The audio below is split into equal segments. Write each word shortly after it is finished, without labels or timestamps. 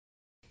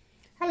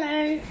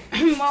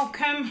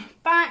welcome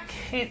back.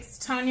 It's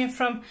Tania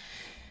from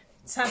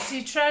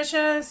Tatty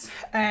Treasures.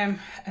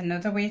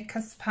 Another week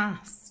has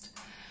passed.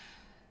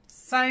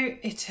 So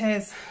it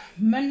is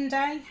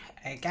Monday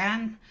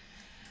again,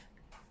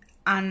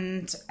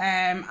 and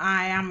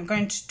I am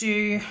going to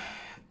do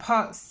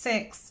part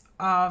 6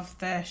 of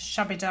the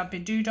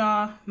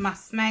Shabbydabbydoodah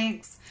mass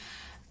makes,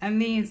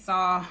 and these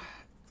are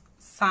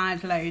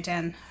side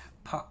loading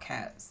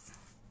pockets.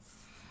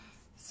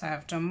 So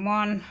I've done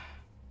one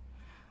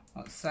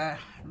what's a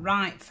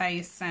right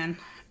facing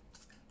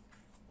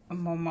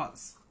and one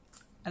what's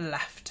a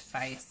left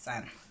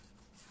facing.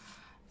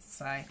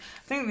 So I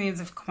think these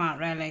have come out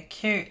really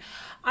cute.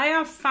 I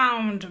have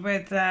found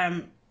with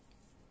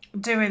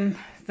doing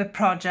the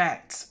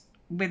project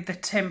with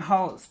the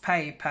Holtz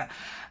paper,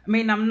 I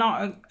mean, I'm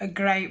not a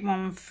great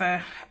one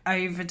for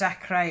over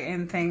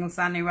decorating things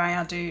anyway.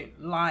 I do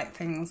like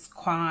things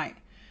quite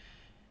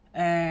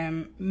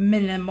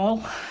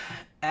minimal,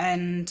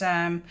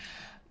 and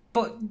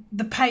but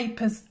the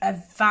papers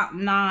are that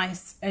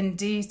nice and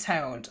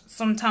detailed.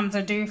 Sometimes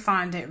I do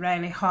find it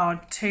really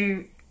hard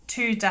to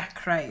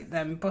decorate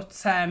them,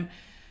 but I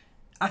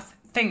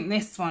think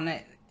this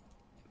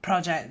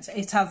project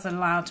it has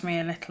allowed me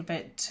a little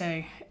bit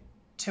to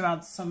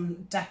add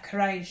some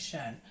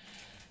decoration.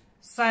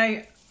 So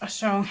I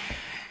shall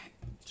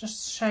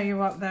just show you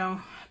what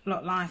they'll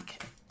look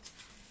like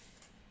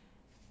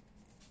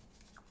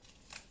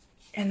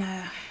in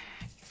a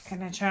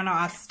journal.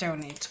 I still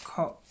need to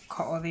cut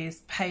all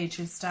these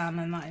pages down,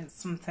 and that is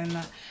something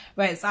that,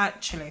 well, it's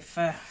actually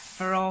for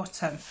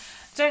autumn.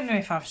 I don't know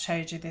if I've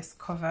showed you this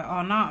cover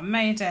or not. I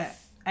made it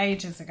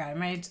ages ago. I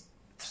made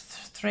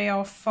 3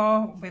 or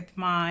 4 with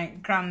my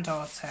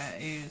granddaughter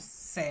who's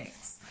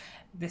 6.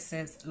 This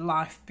is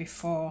life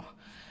before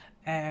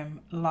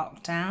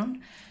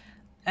lockdown.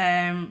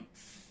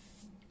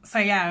 So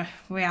yeah,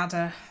 we had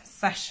a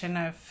session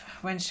of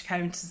when she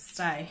came to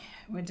stay.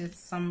 We did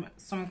some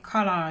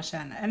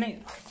collaging, and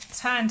it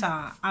turned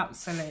out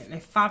absolutely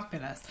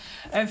fabulous.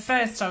 At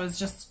first I was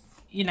just,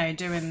 you know,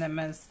 doing them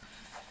as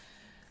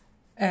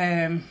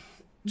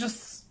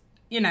just,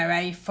 you know,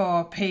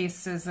 A4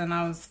 pieces, and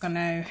I was going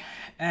to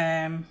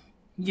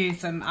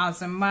use them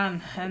as and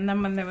when. And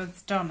then when they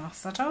was done, I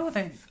said, oh,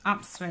 they're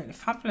absolutely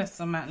fabulous.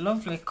 They make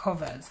lovely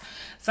covers.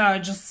 So I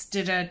just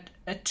did a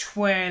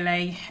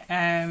twirly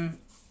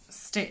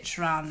stitch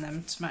around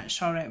them to make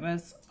sure it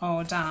was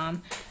all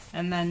down,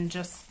 and then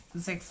just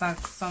zigzag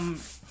some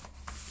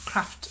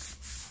craft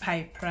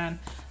paper in.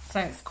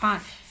 So it's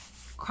quite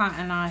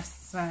a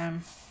nice,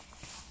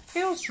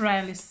 feels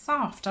really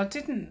soft. I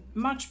didn't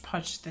Mod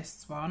Podge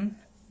this one,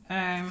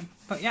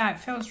 but yeah, it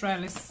feels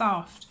really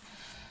soft.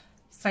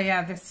 So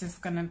yeah, this is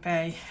going to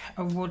be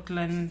a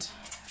woodland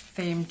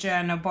themed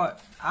journal,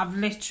 but I've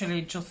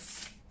literally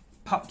just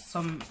popped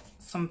some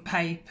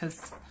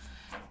papers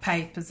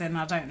in.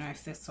 I don't know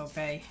if this will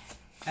be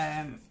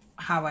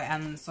how it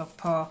ends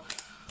up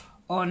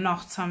or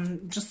not.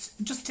 I'm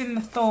just in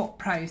the thought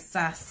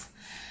process.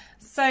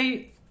 So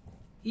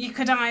you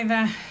could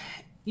either,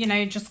 you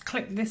know, just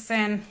clip this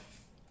in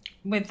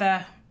with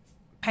a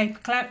paper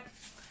clip.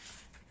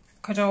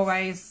 Could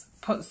always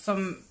put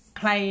some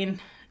plain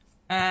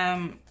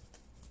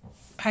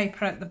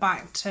paper at the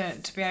back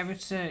to be able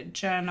to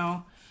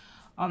journal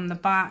on the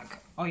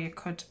back, or you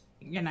could,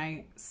 you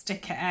know,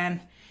 stick it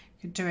in.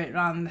 You could do it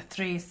around the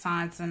 3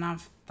 sides and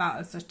have that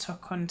as a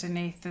tuck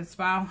underneath as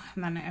well,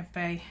 and then it'd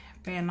be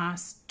a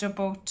nice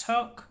double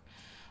tuck.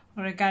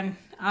 Or again,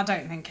 I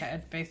don't think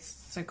it'd be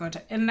so good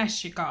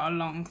unless you got a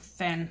long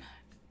thin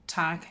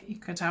tag. You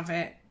could have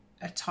it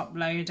a top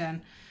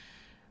loading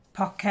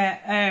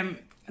pocket.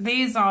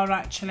 These are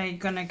actually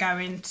going to go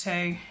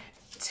into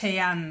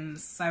TNs,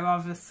 so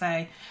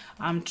obviously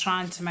I'm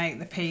trying to make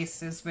the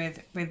pieces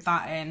with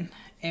that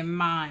in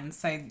mind.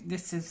 So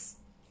this is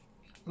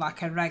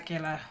like a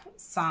regular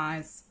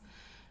size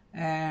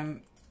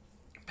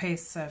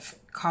piece of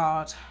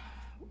card,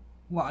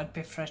 what would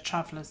be for a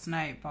traveller's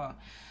notebook.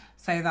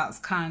 So that's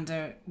kind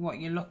of what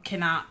you're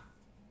looking at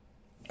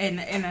in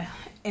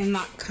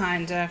that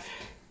kind of.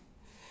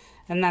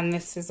 And then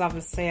this is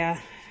obviously an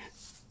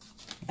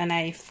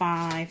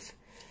A5.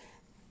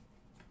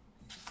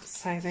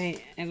 So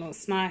it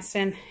looks nice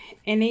in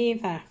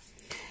either.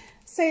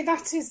 So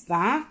that is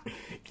that.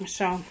 I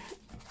shall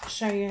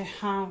show you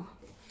how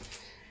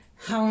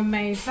I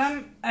made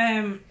them.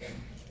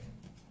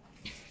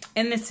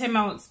 In the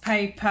Holtz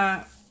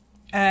paper,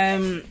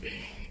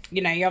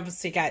 you know, you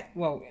obviously get,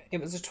 well,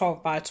 it was a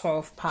 12 by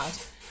 12 pad,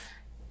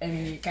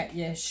 and you get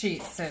your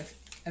sheets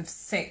of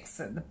 6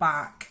 at the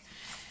back.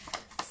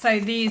 So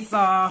these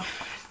are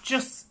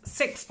just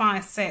 6 by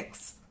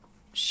 6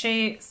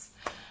 sheets.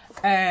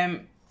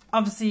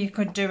 Obviously you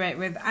could do it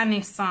with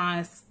any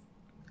size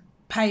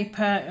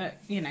paper,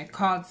 you know,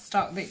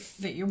 cardstock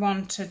that you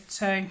wanted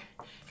to.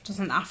 It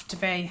doesn't have to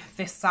be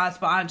this size,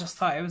 but I just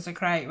thought it was a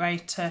great way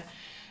to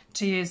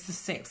use the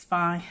 6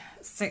 by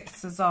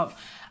 6s up.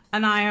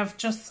 And I have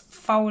just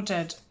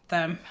folded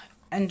them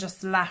and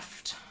just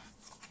left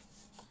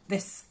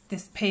this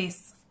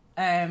piece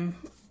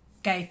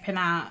gaping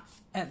out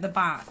at the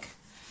back.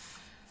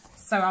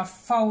 So I've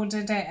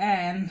folded it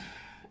in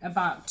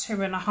about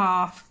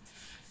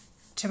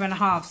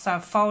 2.5. So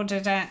I've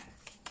folded it.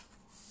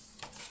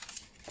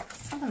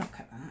 Let's have a look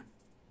at that.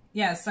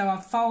 Yeah, so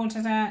I've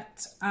folded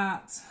it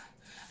at,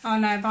 oh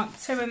no, about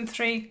 2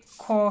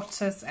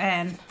 3/4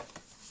 in.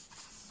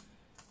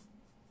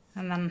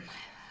 And then,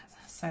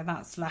 so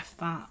that's left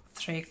that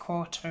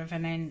 3/4 of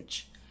an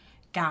inch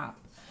gap.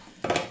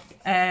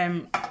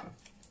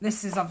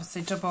 This is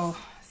obviously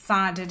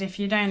double-sided. If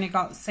you'd only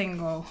got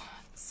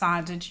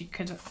single-sided, you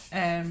could,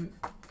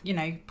 you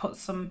know, put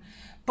some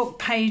book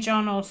page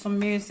on or some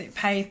music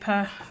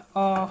paper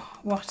or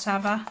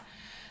whatever.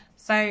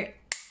 So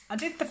I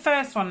did the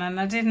first one and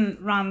I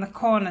didn't round the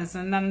corners,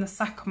 and then the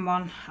second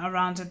one I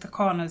rounded the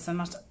corners,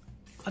 and I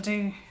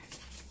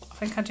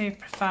think I do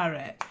prefer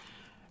it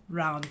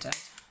rounded.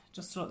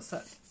 Just looks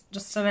at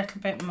just a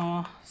little bit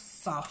more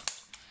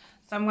soft.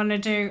 So I'm going to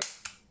do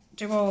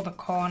all the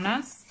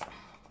corners.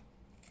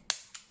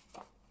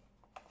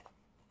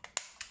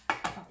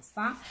 That's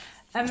that.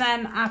 And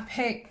then I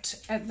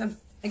picked at the,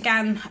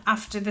 again,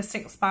 after the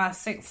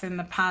 6x6 in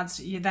the pads,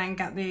 you then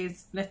get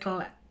these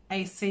little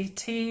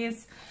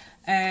ACTs,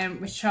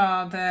 which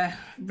are the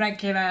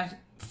regular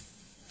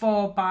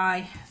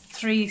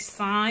 4x3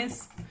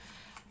 size.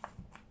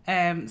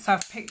 So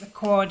I've picked the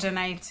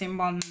coordinating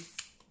ones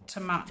to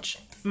match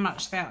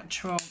the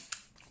actual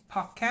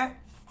pocket.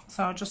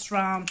 So I'll just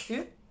round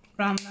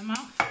them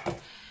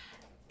off,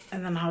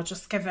 and then I'll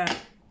just give it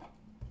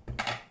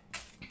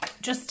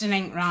just an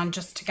ink round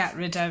just to get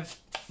rid of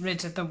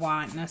the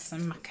whiteness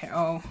and make it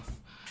all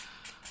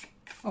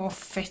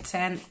fit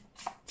in.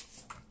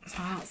 So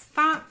that's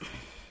that.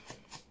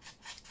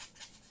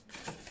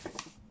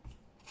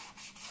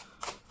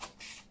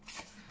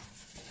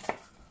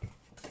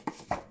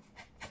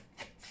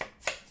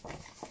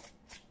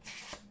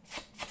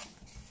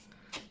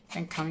 I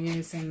think I'm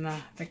using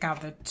the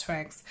gathered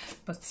twigs,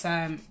 but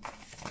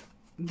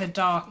the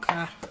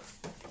darker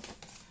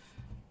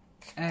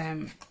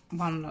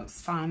one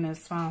looks fine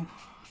as well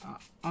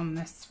on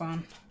this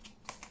one.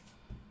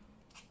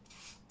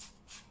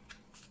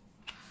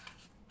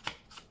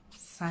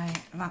 So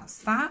that's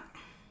that.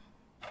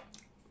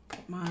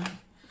 Put my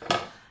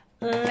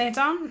lid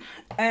on.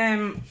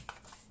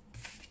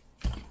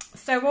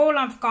 So all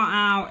I've got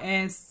out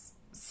is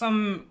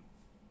some,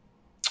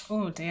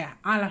 oh dear,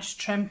 eyelash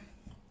trim,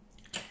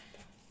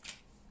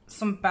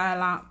 some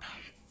burlap,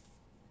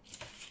 a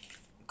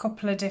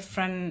couple of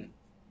different,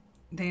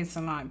 these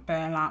are like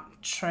burlap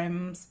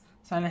trims,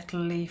 so a little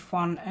leaf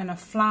one and a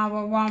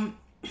flower one,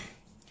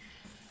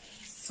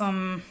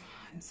 some,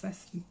 is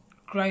this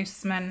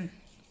Grossman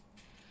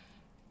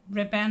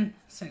ribbon,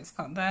 so it's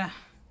got the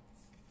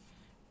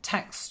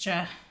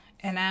texture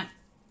in it,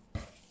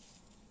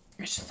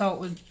 which I thought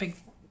would be,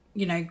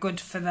 you know, good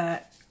for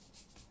the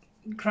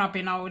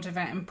grabbing hold of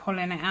it and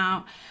pulling it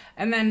out.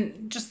 And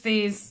then just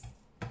these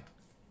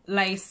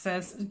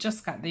laces,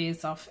 just got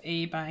these off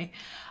eBay.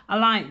 I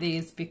like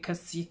these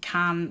because you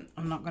can,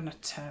 I'm not going to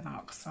turn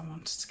out because I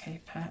wanted to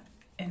keep it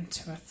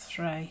into a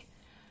 3,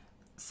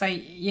 so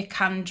you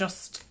can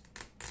just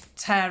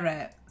tear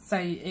it, so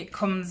it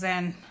comes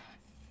in,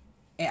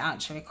 it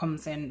actually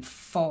comes in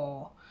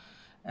 4,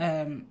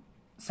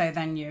 so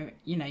then you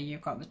know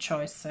you've got the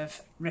choice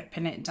of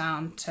ripping it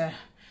down to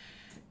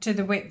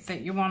the width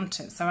that you want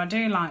it. So I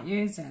do like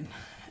using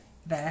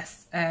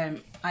this. I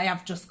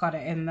have just got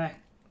it in the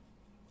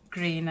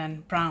green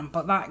and brown,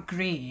 but that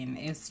green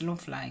is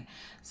lovely.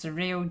 It's a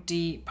real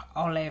deep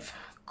olive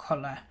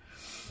colour.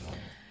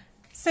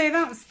 So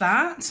that's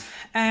that.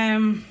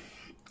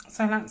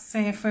 So let's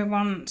see if we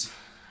want,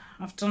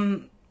 I've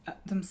done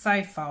them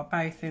so far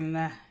both in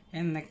the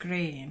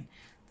green.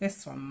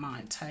 This one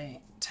might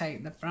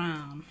take the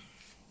brown.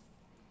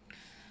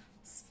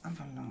 Let's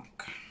have a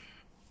look.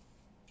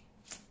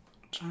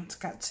 Trying to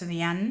get to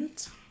the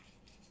end.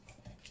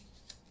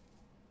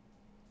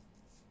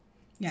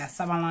 Yeah,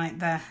 so I like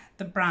the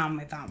brown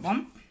with that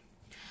one.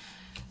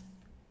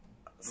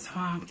 So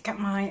I'll get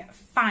my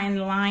fine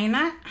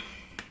liner.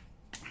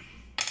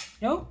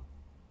 Oh.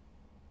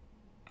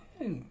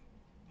 Ooh,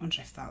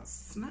 wonder if that's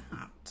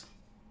snapped.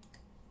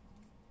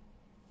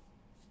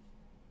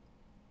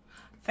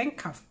 I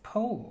think I've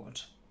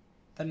pulled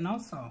the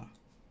nozzle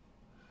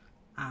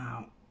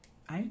out.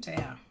 Oh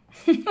dear.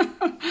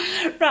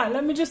 Right,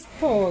 let me just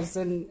pause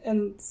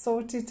and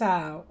sort it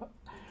out.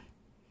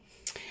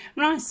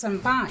 Right, I'm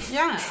back.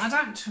 Yeah, I'd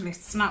actually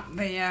snapped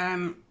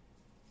the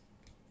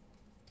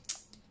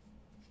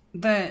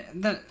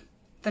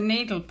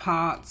needle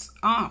parts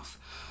off.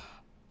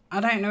 I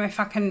don't know if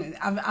I can,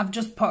 I've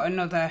just put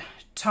another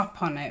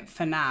top on it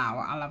for now.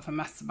 I'll have a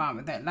mess about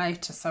with it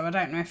later, so I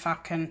don't know if I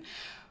can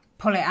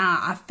pull it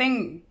out. I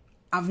think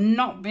I've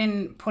not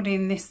been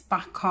putting this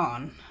back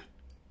on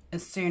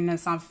as soon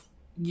as I've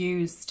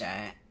used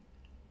it,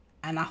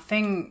 and I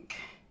think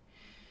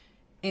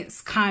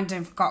it's kind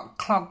of got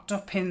clogged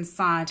up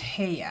inside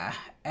here,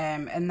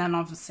 and then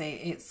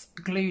obviously it's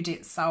glued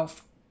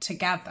itself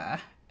together,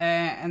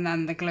 and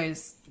then the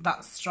glue's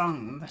that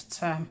strong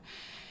that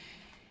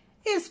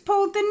it's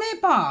pulled the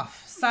nib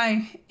off.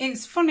 So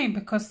it's funny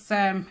because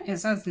it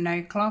says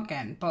no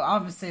clogging, but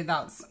obviously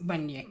that's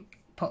when you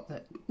put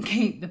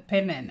keep the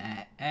pin in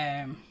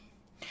it.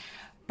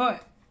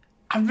 But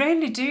I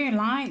really do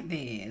like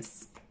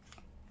these.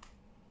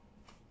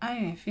 Oh,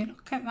 if you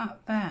look at that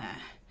there.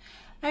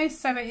 Oh,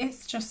 so it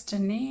is just a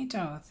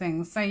needle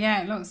thing. So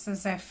yeah, it looks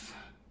as if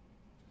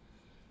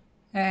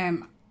I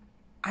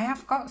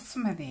have got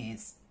some of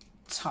these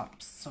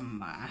tops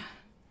somewhere.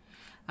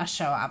 I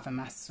shall have a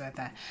mess with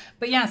it.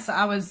 But yes,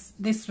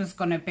 this was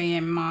going to be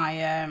in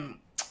my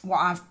what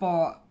I've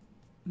bought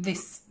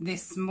this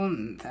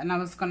month, and I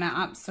was going to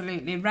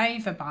absolutely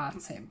rave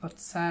about it.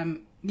 But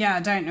yeah,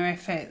 I don't know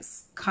if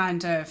it's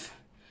kind of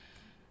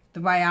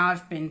the way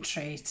I've been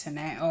treating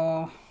it,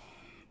 or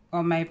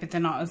maybe they're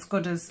not as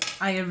good as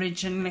I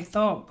originally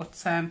thought.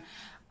 But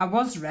I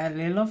was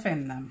really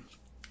loving them.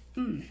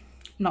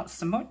 Not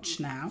so much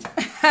now.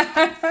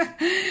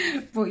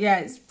 But yeah,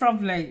 it's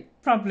probably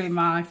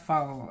my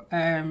fault.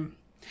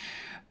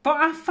 But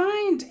I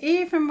find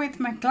even with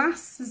my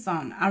glasses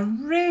on, I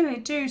really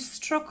do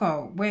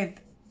struggle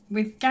with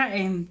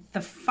getting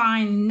the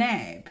fine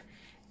nib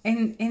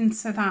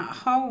into that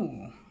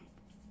hole.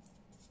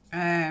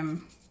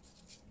 And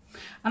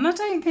I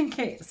don't think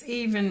it's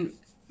even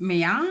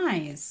my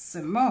eyes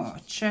so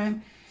much.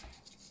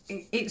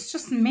 It's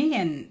just me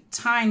and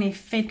tiny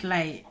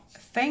fiddly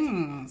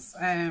things.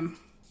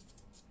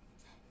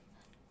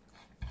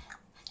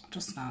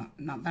 Just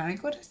not very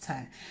good at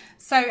it.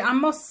 So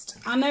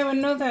I know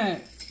another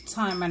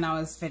time when I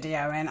was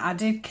videoing, I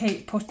did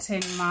keep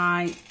putting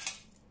my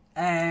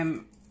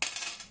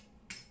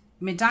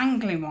my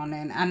dangly one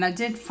in, and I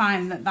did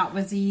find that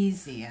was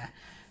easier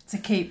to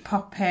keep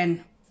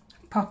popping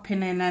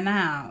in and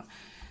out.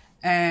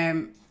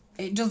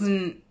 It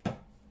doesn't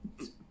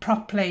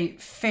properly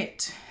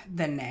fit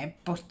the nib,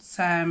 but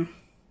oh,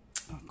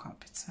 I've got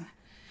a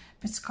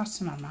bit of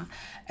cotton on that.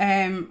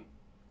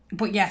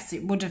 But yes,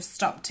 it would have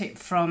stopped it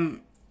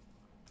from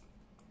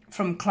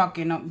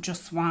clogging up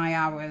just while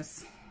I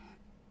was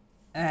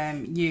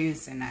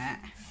using it.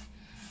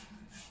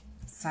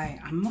 So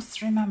I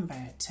must remember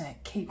to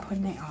keep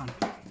putting it on.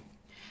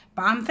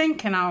 But I'm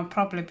thinking I'll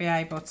probably be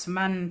able to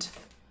mend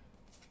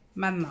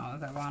the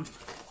other one.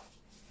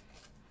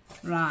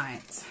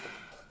 Right.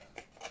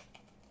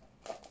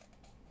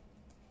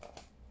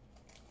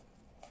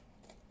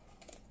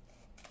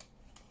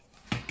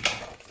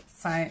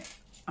 So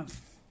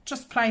I've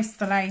just place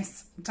the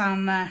lace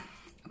down the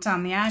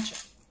edge.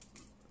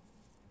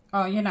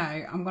 Oh, you know,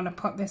 I'm going to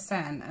put this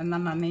in and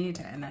then I need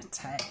it in a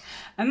tick.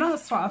 And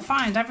that's what I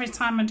find every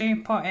time I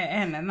do put it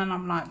in, and then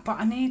I'm like, but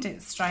I need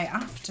it straight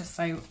after,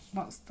 so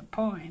what's the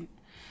point?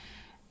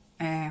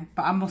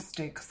 But I must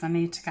do, because I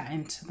need to get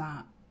into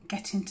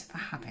the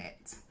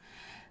habit.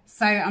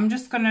 So I'm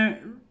just going to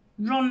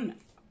run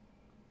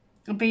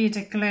a bead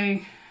of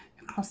glue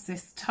across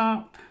this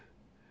top.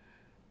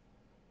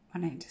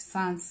 When it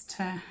decides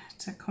to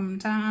come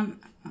down,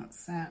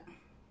 that's it.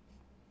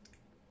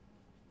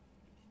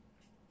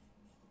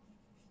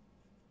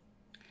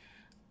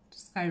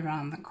 Just go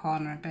around the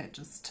corner a bit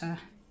just to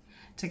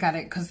get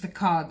it, because the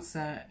cards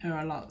are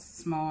a lot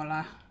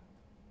smaller.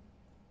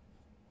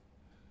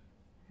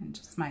 It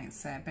just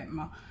makes it a bit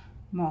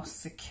more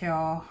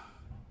secure.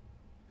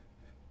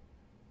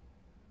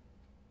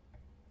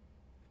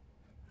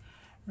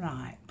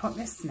 Right, put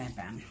this nib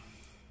in.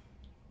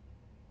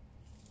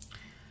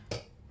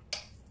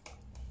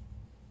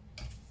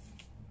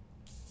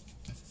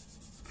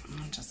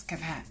 And just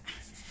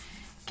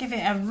give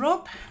it a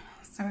rub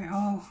so it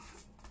all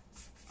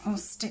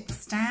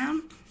sticks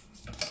down.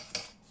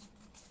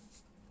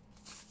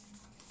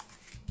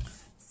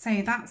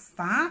 So that's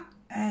that.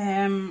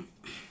 I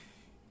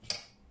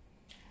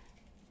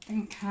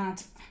think I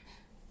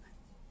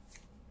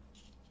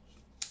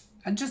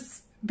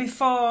just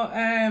before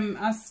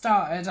I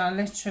started, I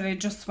literally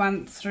just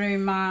went through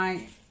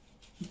my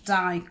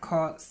die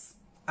cuts,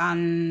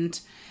 and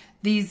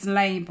these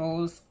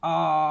labels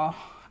are,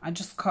 I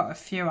just cut a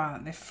few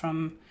out. They're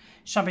from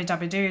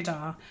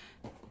Shabbydabbydoodah.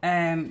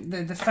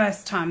 The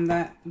first time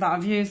that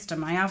I've used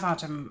them, I have had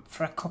them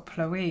for a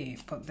couple of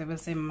weeks, but they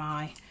was in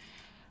my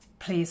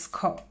please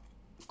cut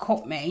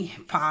me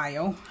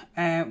pile,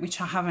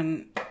 which I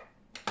haven't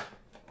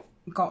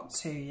got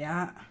to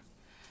yet.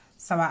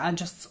 So I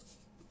just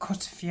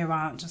cut a few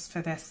out just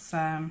for this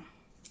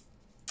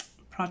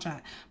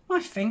project. My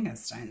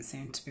fingers don't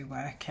seem to be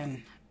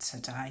working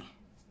today.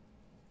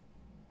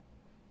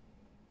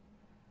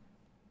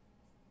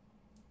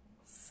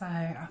 So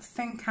I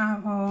think I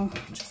will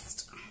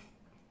just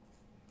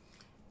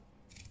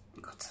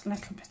cut a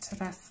little bit of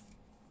this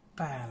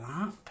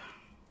burlap.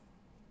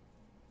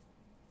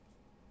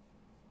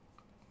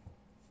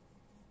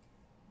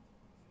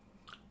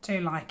 Do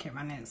like it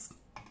when it's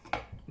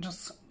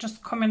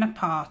just coming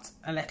apart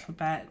a little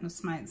bit.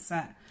 Just makes it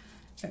a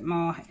bit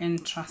more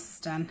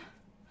interesting.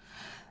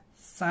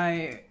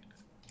 So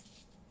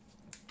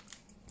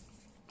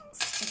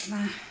stick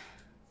the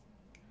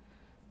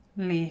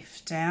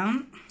leaf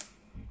down.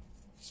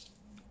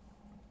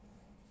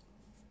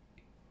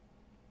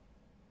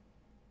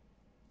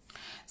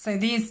 So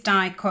these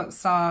die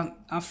cuts are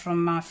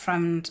from my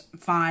friend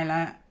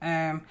Violet,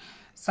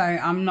 so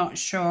I'm not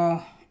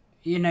sure,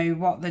 you know,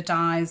 what the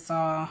dies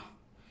are,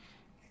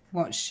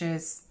 what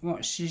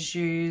she's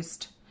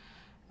used.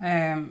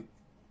 I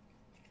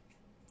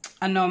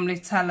normally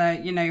tell her,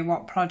 you know,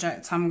 what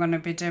project I'm going to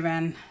be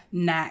doing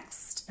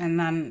next, and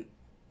then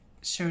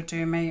she'll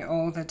do me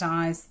all the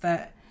dies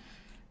that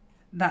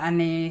I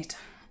need.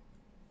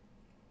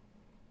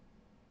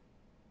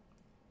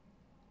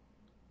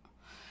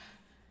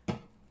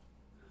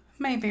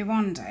 Maybe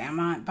one day I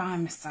might buy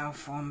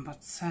myself one,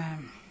 but I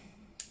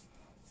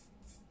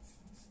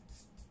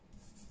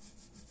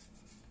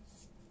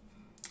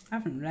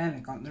haven't really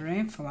got the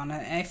room for one.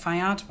 If I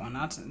had one,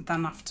 I'd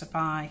then have to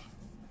buy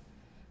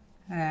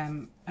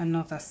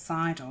another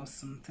side or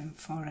something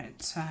for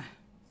it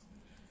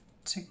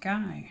to go.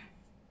 Right,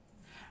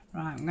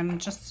 I'm going to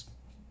just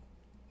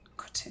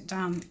cut it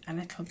down a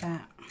little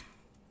bit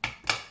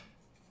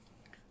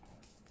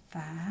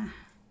there.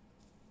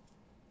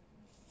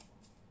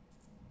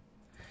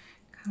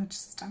 I'll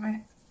just have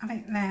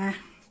it there.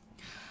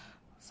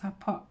 So I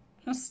put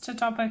just a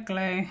dab of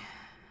glue.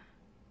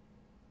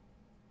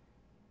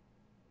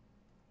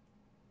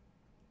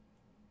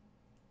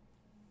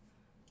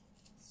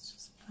 Let's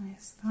just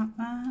place that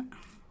there.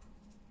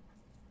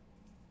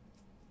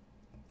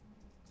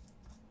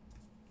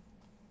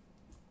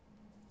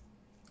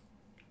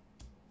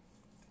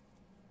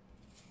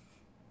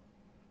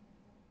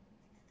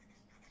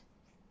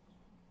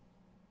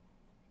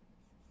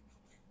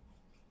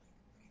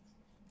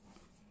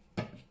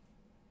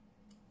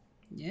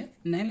 Yep,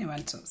 nearly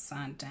went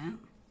upside down.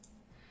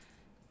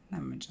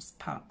 Then we just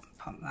pop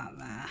that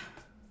there.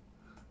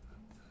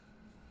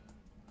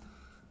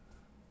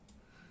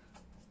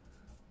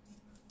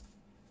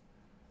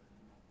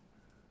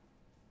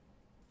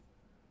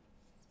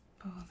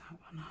 Pull that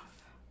one off.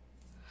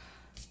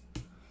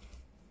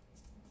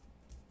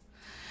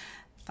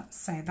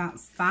 So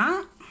that's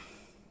that.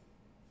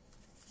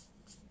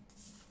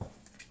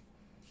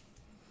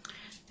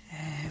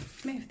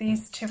 Move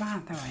these two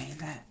out of the way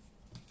that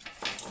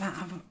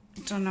I've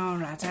done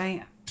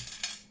already.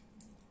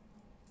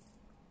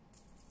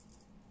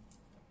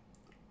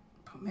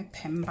 Put my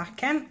pin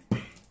back in.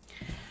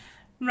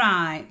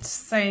 Right,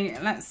 so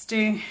let's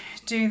do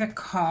the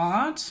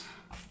card.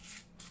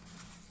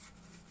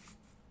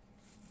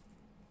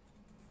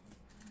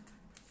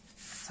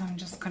 So I'm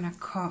just going to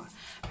cut.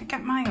 I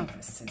get my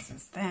other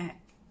scissors. They're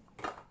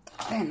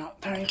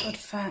not very good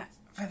for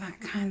that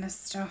kind of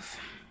stuff.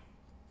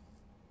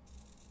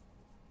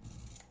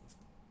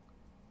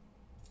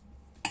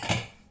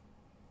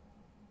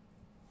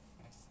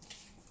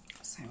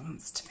 So it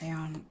wants to be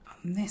on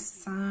this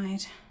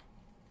side.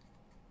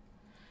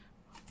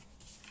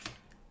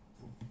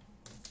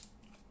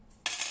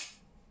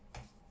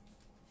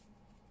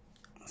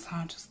 So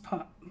I'll just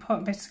put a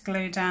bit of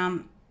glue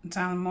down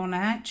one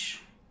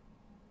edge.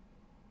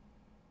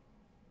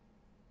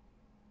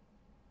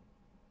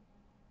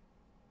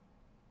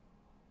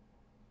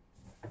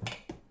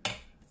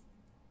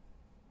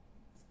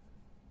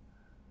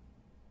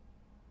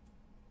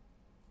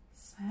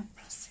 So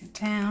press it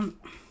down.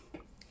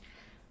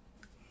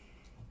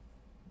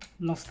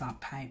 Love that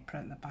paper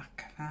at the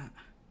back of that.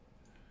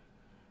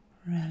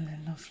 Really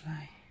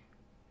lovely.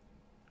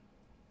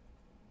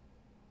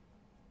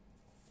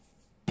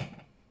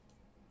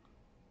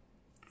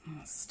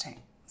 I'll stick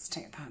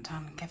that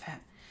down and give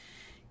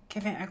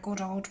it a good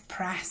old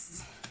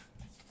press.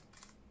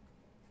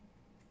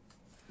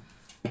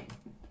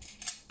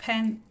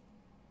 Pin.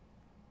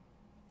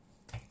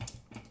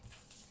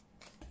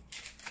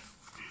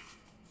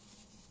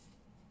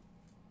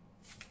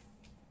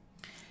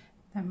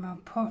 Then we'll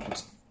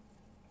put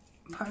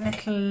a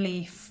little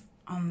leaf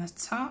on the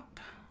top.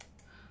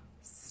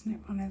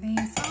 Snip one of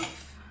these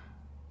off.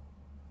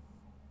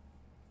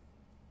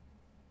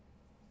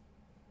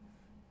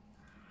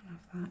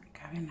 Have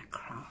that going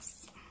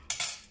across.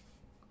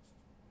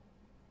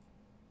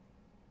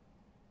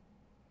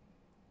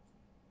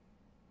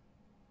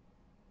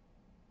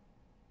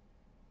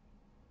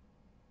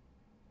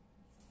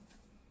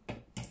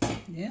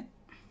 Yeah.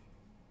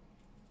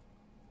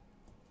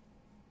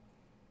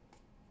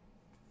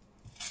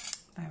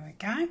 There we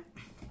go.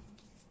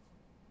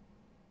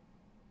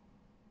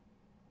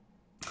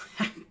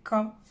 I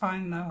can't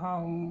find the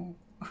hole.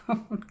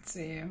 Oh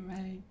dear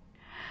me.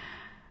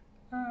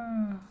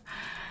 Oh.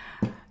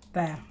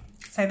 There.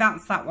 So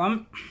that's that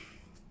one.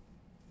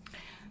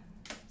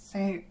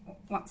 So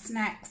what's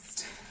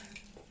next?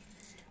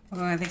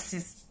 Oh, this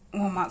is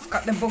one that's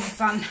got the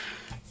bugs on.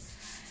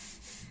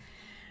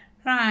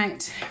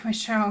 Right, we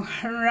shall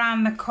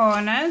round the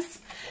corners.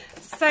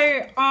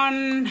 So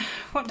on,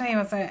 what day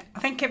was it? I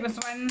think it was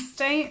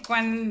Wednesday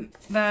when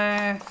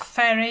the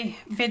fairy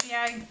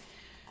video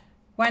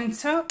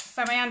went up.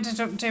 So we ended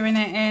up doing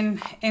it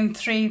in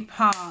 3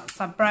 parts.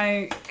 I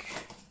broke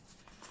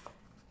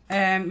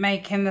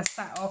making the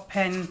setup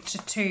into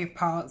 2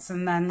 parts,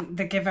 and then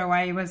the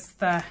giveaway was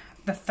the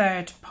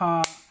 3rd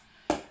part.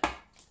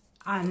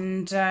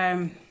 And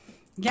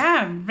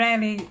yeah,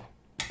 really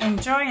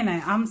enjoying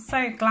it. I'm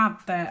so glad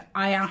that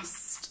I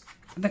asked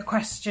the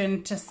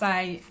question to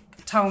say,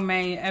 tell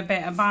me a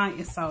bit about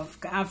yourself.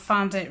 I've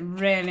found it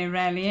really,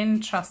 really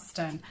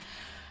interesting.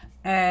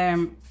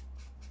 Yeah,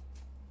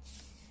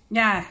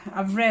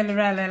 I've really,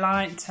 really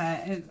liked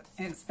it.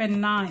 It's been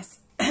nice.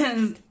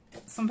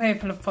 Some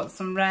people have put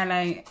some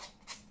really,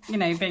 you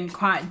know, been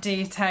quite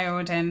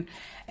detailed in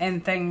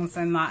things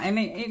and that, and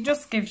it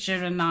just gives you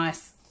a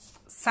nice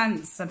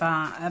sense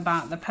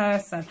about the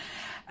person.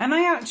 And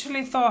I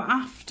actually thought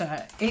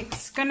after,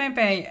 it's going to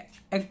be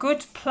a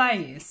good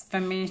place for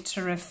me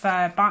to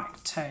refer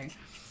back to.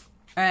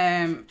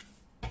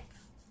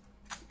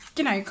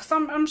 You know, because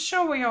I'm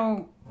sure we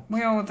all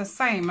the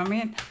same. I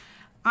mean,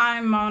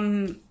 I'm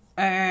on,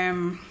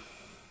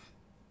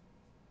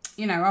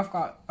 you know, I've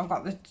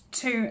got the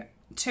two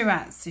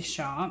Etsy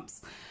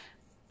shops,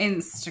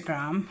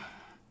 Instagram,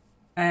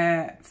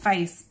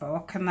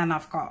 Facebook, and then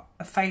I've got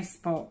a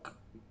Facebook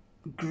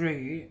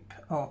group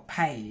or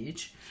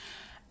page,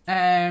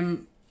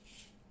 and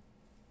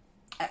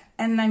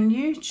then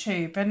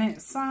YouTube, and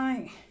it's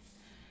like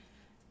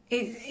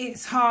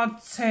it's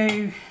hard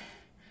to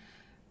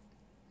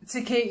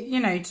keep, you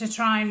know, to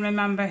try and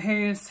remember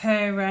who's who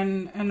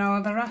and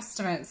all the rest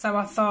of it. So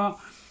I thought,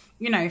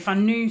 you know, if I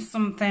knew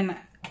something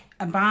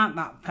about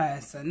that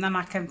person, then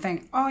I can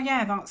think, oh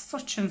yeah, that's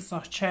such and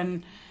such,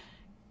 and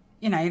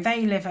you know,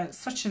 they live at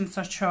such and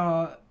such,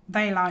 or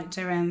they like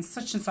doing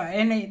such and such,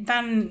 and it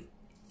then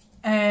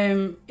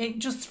it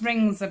just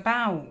rings a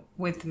bell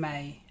with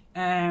me.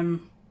 So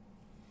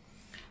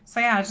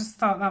yeah, I just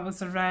thought that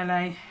was a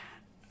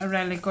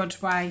really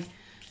good way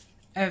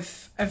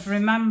of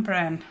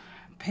remembering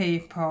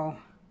people.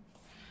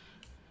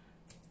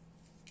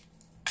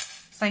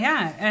 So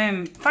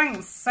yeah,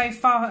 thanks so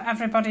far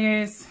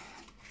everybody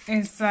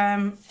who's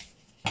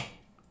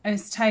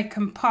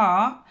taken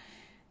part.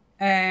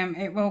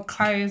 It will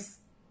close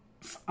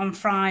on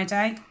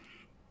Friday.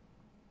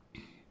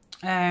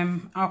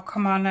 I'll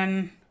come on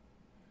and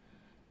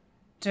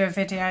do a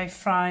video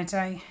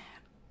Friday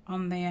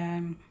on the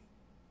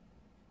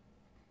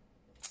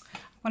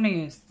I want to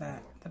use the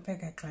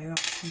bigger glue, that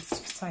seems to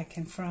be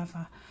taking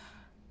forever.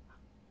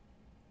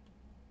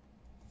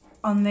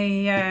 On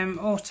the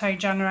auto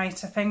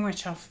generator thing,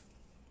 which I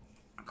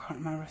can't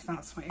remember if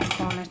that's what you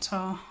call it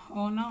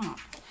or not.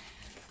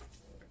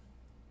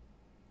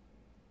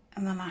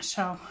 And then I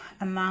shall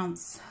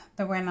announce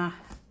the winner,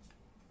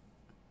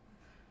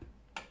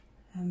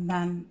 and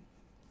then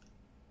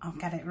I'll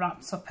get it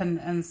wrapped up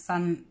and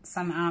sent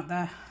out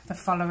the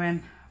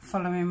following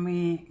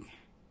week.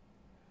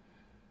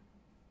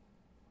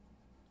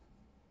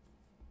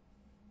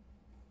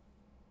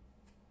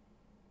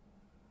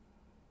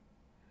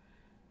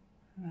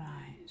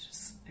 Right,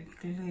 just a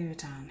glue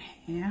down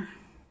here.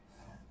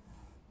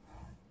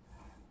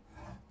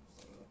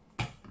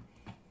 I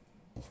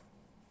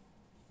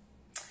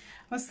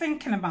was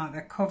thinking about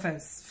the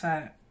covers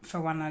for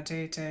when I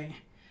do the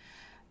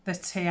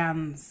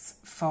TNs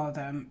for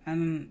them,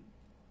 and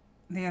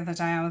the other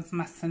day I was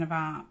messing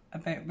about a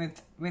bit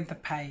with the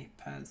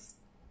papers,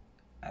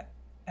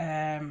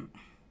 and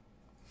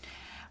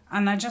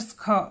I just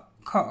cut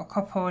a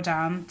couple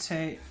down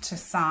to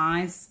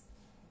size,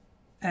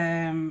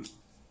 and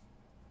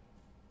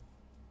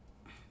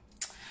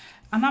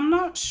I'm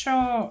not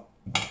sure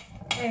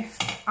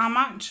if I'm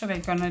actually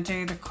going to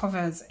do the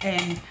covers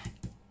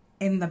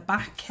in the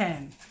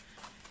backing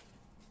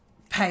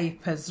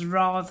papers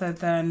rather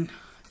than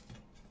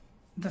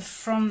the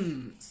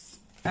fronts,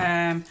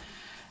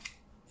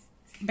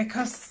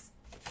 because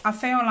I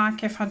feel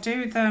like if I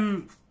do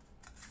them,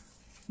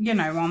 you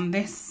know, on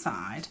this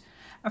side,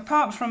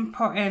 apart from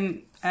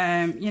putting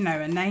you know,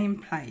 a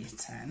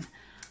nameplate in,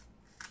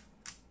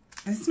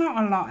 there's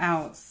not a lot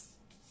else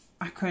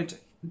I could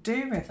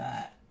do with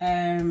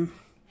it.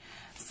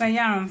 So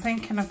yeah, I'm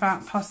thinking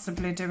about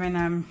possibly doing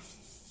them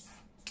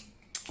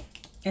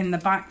in the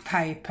back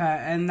paper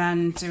and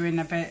then doing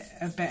a bit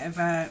of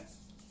a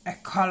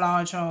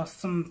collage or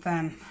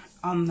something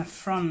on the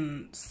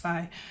front.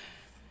 So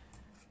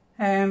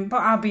but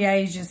I'll be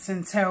ages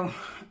until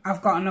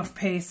I've got enough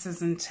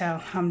pieces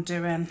until I'm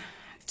doing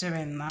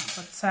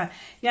that. But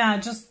yeah, I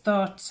just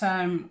thought,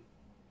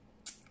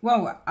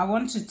 well, I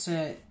wanted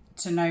to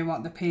know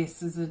what the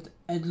pieces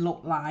had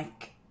looked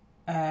like,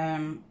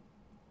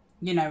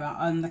 you know,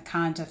 on the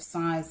kind of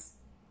size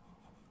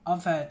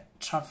of a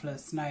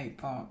traveller's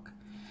notebook,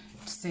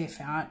 to see if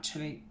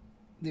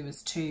it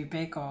was too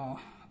big or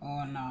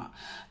not.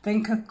 I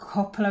think a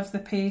couple of the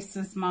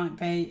pieces might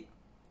be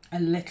a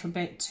little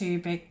bit too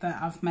big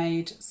that I've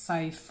made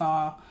so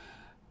far,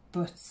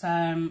 but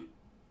I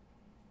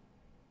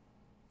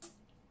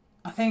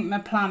think my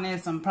plan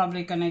is I'm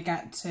probably going to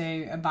get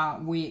to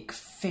about week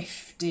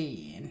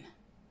 15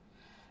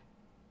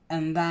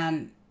 and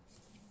then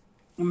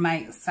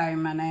make so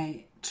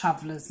many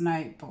traveller's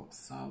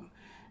notebooks up,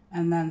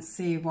 and then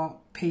see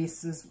what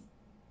pieces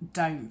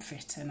don't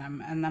fit in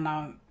them, and then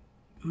I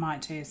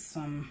might do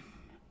some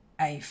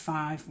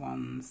A5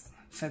 ones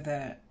for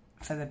the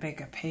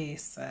bigger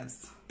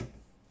pieces.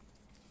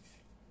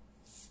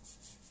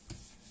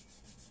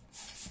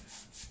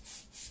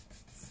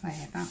 So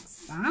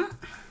that's that.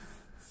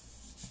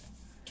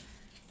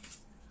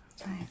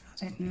 I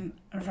didn't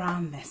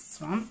round this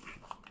one.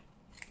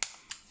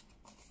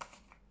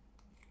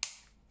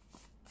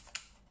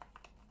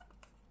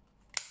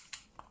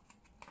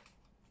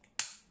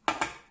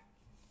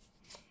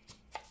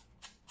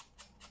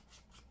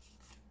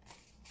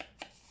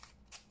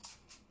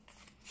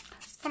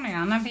 It's funny,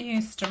 I never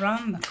used to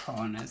round the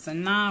corners,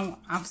 and now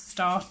I've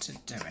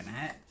started doing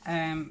it.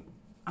 I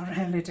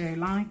really do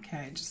like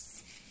it. It just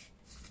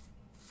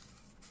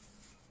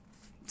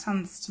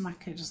tends to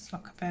make it just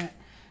look a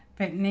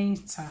bit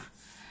neater.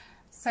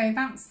 So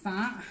that's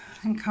that. I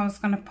think I was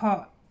going to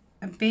put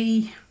a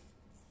bee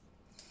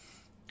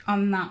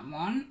on that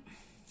one.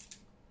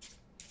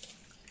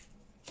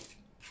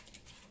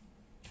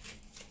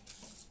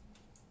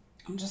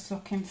 I'm just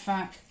looking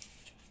for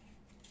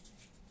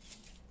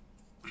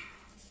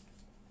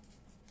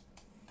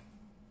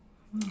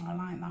I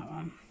like that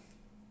one.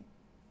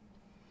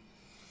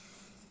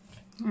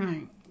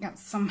 Right, get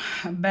some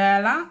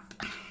burlap.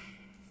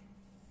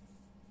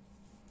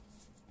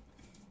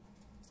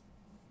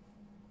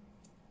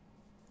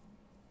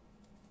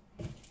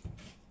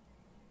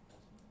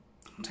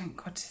 Don't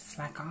cut his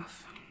leg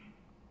off.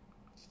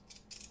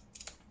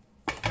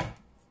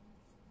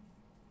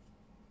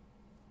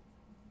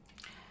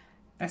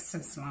 This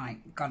has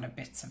like got a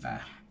bit of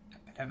a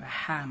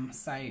hem,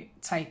 so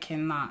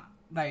taking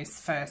those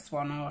first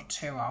one or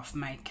two off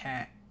make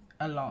it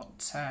a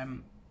lot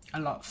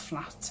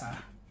flatter,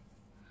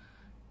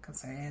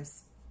 because it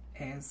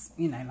is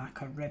you know, like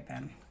a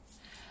ribbon.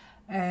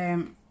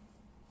 Get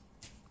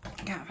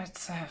a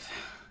bit of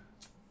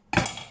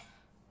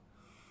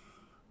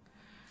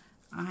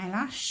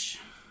eyelash,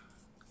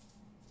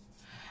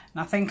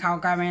 and I think I'll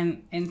go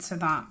into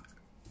that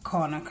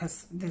corner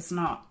because there's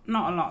not a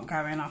lot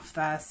going off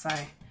there, so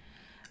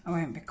I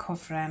won't be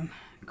covering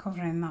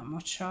that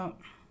much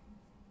up.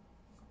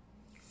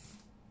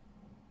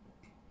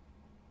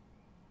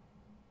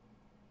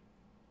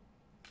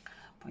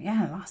 But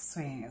yeah, last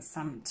week it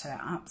seemed to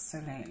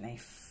absolutely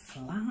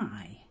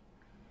fly.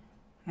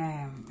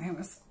 It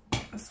was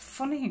a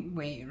funny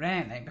week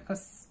really,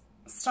 because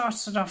it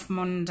started off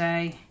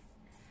Monday,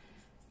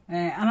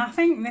 and I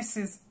think this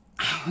is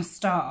how I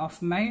start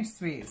off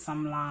most weeks.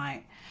 I'm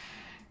like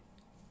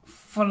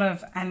full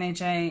of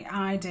energy,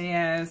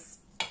 ideas,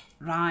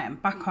 right, I'm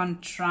back on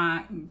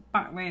track,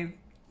 back with,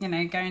 you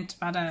know, going to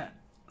bed at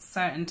a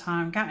certain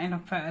time, getting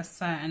up at a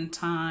certain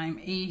time,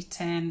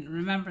 eating,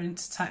 remembering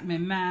to take my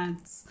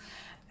meds,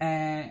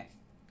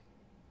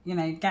 you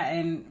know,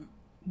 getting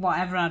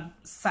whatever I'd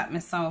set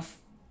myself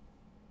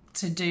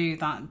to do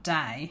that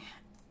day,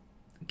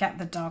 get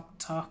the dog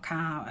talk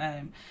out,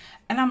 and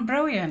I'm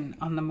brilliant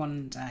on the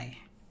Monday.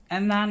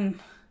 And then,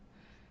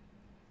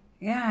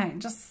 yeah,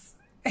 it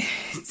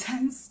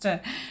tends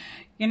to,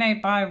 you know,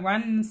 by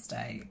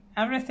Wednesday,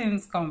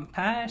 everything's gone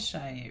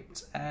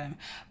pear-shaped.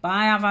 But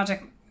I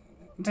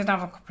did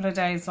have a couple of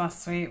days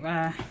last week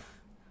where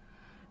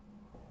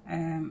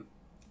I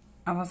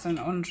wasn't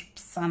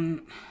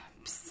 100%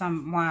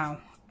 well.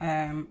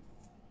 I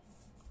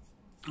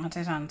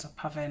did end up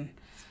having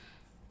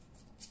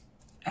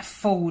a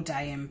full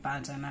day in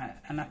bed and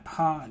a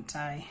part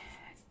day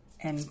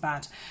in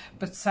bed,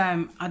 but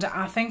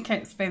I think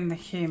it's been the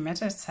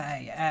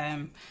humidity.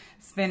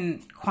 It's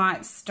been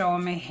quite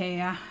stormy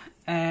here,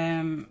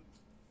 and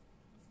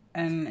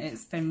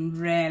it's been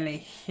really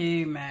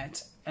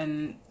humid,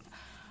 and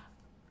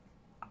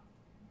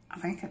I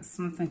think it's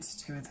something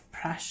to do with the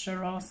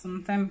pressure or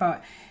something,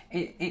 but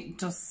it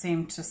does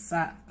seem to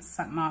set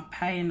my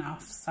pain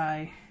off.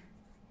 So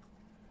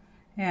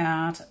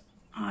yeah,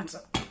 I had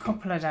a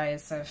couple of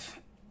days of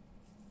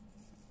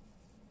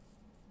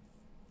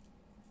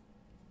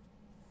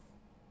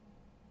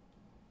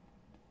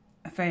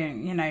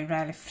being, you know,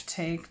 really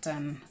fatigued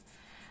and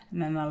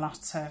then a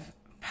lot of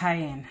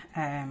pain,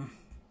 and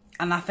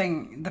I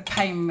think the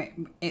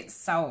pain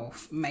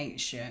itself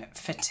makes you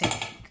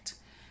fatigued,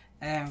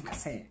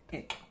 because it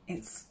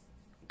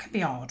can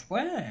be hard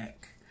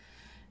work.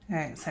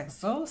 It's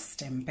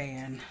exhausting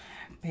being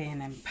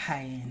in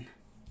pain.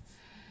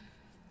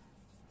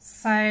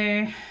 So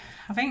I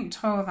think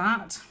to all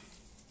that,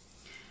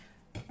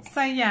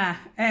 so yeah,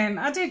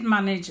 I did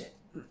manage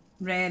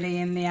really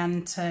in the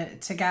end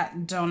to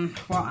get done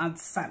what I'd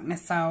set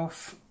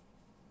myself,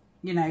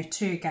 you know,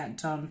 to get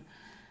done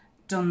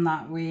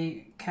that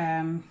week.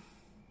 But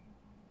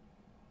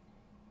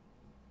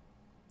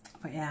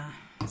yeah,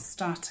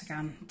 start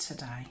again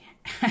today.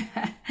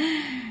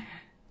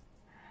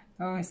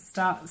 Always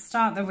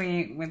start the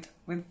week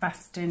with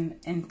best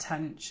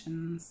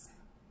intentions.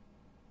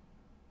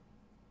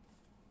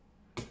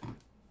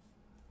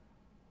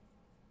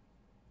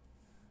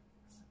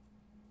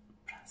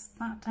 Press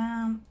that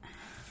down.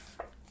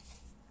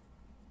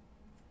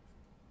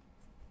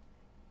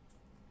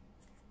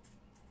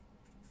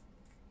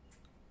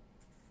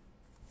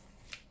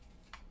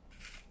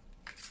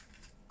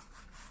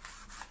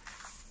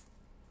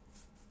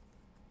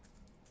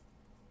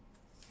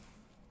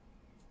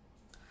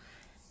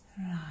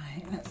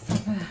 Right, let's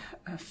have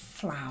a a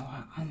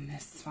flower on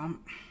this one.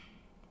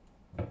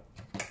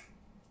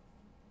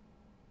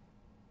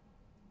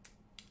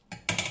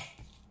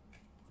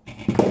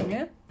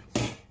 Yep.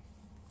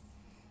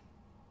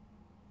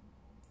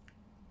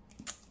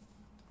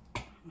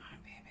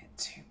 Might be a bit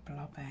too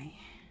blobby.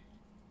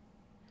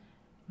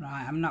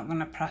 Right, I'm not going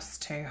to press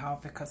too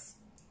hard because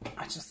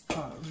I just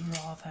put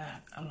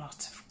rather a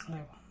lot of glue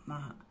on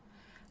that.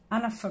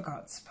 And I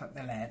forgot to put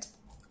the lid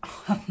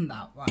on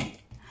that one.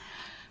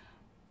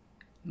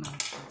 No,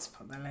 let's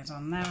put the lid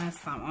on there. There's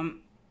that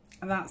one.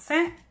 That's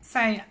it.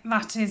 So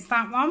that is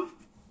that one.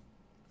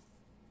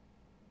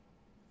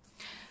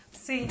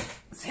 See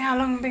how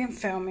long I've been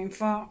filming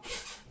for.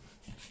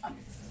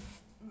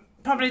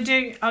 I'll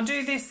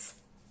do this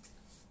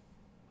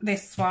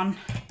one,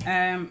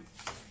 and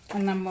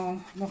then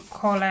we'll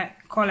call it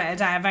a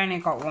day. I've only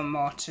got one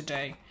more to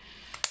do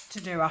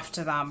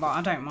after that, but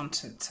I don't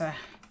want it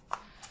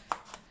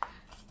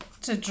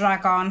to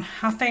drag on.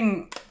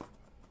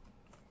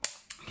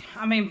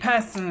 I mean,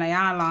 personally,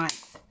 I like,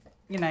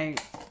 you know,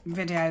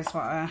 videos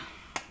what are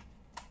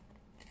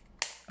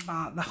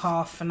about the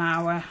half an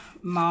hour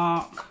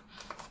mark.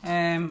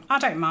 I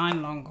don't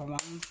mind longer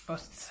ones,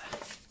 but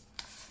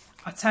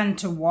I tend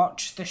to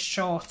watch the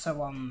shorter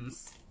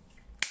ones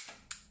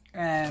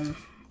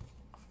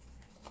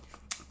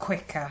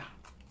quicker.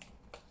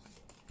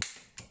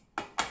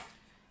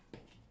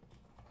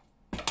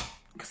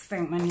 Because I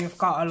think when you've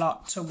got a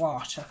lot to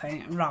watch, I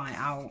think, right,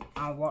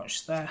 I'll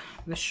watch the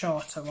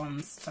shorter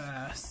ones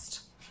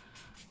first.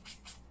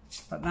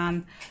 But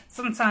then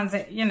sometimes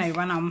you know,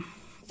 when I'm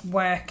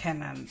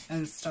working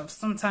and stuff,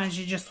 sometimes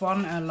you just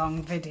want a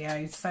long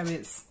video, so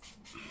it's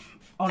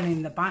on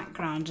in the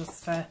background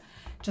just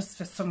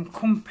for some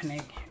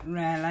company,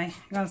 really.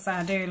 Because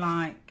I do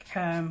like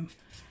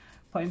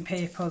putting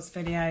people's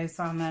videos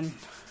on and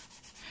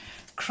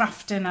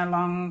crafting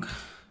along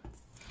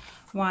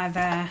while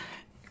they're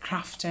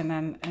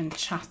crafting and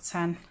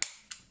chatting.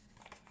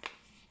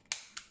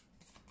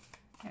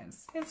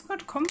 It's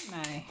good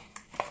company.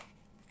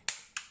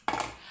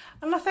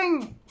 And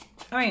I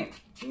mean,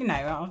 you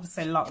know,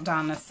 obviously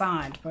lockdown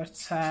aside,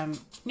 but,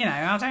 you know,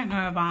 I don't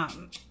know about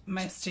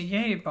most of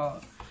you,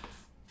 but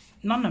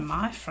none of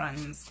my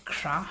friends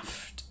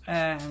craft,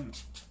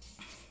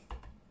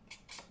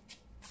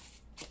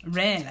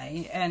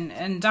 really,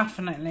 and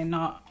definitely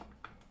not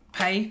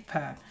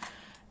paper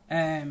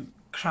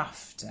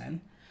crafting.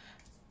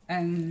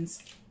 And,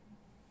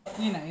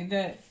 you know,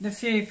 the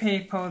few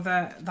people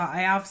that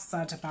I have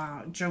said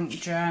about junk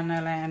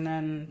journaling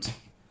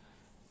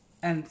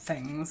and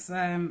things,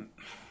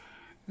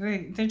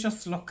 they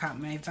just look at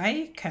me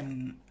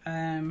vacant.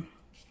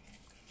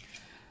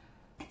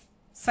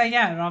 So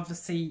yeah,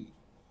 obviously,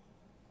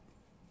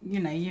 you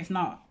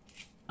know,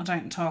 I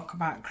don't talk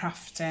about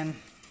crafting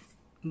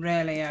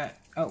really at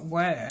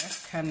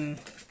work and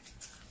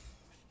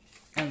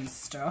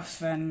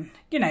stuff, and,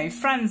 you know,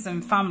 friends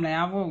and family,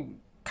 I will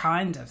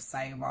kind of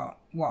say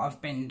what I've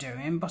been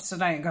doing, but I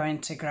don't go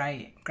into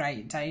great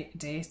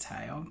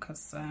detail,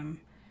 because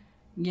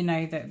you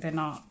know that they're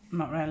not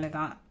really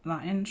that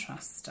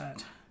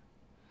interested.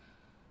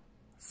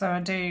 So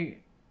I do,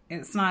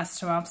 it's nice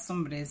to have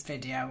somebody's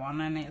video on,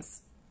 and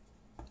it's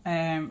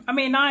I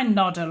mean, I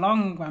nod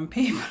along when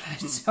people are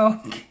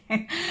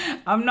talking.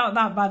 I'm not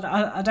that bad.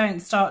 I don't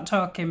start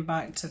talking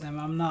back to them.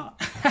 I'm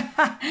not.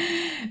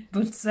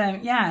 But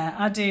yeah,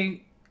 I do,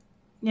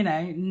 you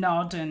know,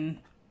 nod and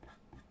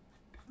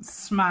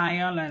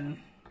smile, and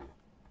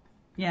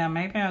yeah,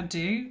 maybe I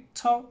do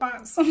talk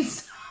back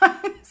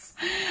sometimes.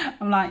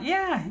 I'm like,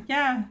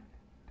 yeah.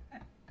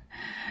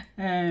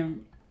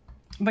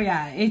 But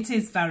yeah, it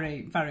is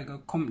very, very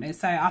good company.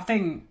 So I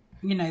think,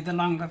 you know, the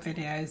longer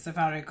videos are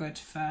very good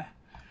for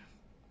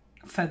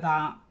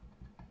that.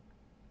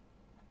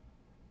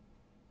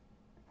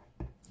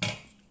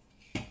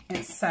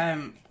 It's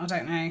I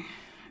don't know,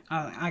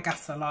 I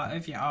guess a lot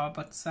of you are,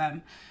 but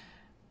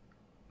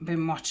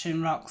been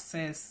watching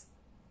Roxy's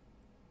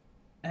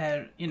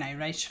you know,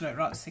 Rachel at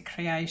Roxy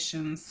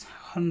Creations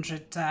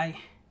 100-day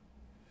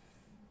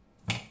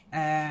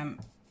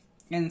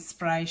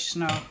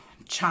inspirational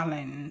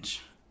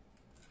challenge.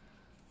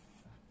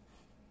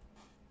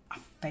 I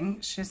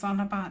think she's on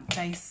about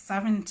day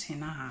 70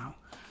 now.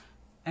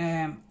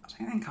 I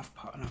don't think I've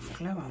put enough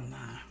glue on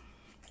there.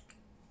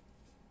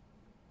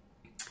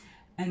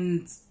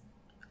 And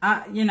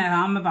you know,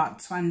 I'm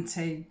about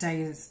 20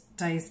 days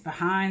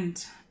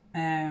behind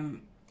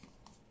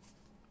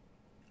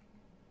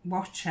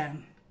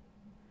watching.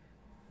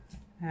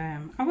 I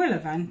will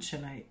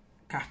eventually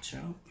catch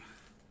up,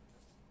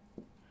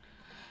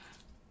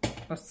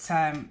 but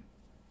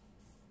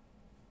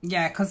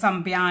yeah, because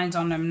I'm behind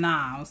on them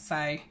now,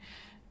 so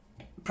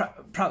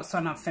perhaps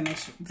when I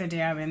finish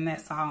videoing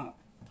this,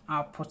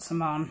 I'll put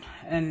them on,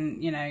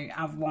 and, you know,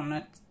 have one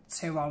or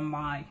two on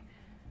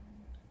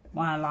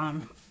while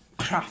I'm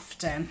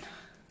crafting.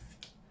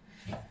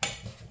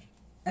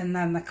 And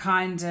then the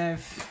kind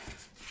of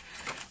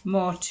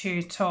more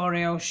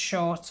tutorial,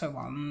 shorter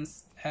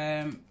ones,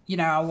 you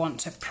know, I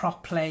want to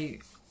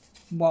properly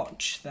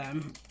watch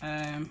them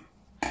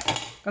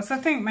Because I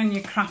think when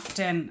you're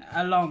crafting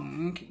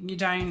along, you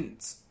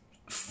don't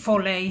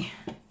fully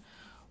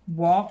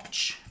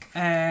watch.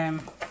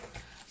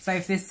 So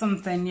if there's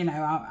something, you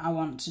know, I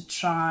want to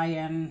try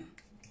and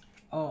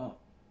or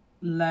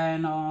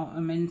learn or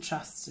I'm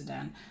interested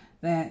in,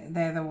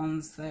 they're the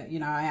ones that, you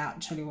know, I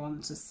actually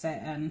want to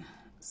sit and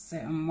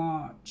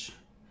watch.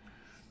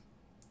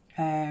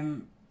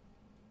 Because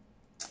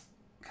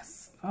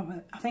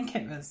I think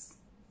it was,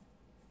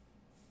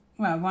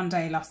 well, one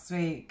day last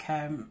week,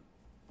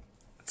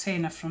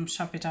 Tina from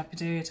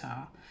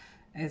Shabbydabbydoodah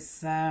has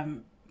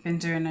been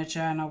doing a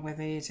journal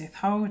with Edith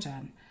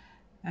Holden,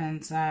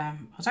 and I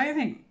don't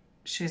think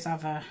she's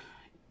ever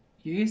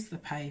used the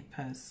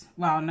papers.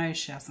 Well, no,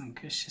 she hasn't,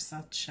 because she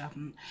said she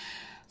hadn't.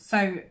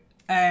 So,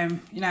 you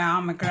know,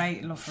 I'm a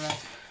great lover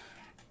of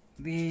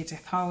the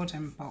Edith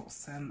Holden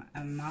books and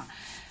that.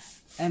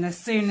 And as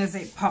soon as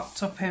it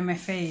popped up in my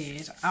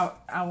feed,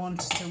 I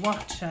wanted to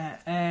watch it.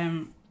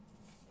 And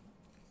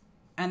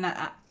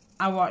I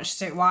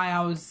watched it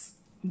while I was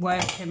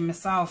working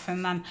myself.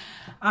 And then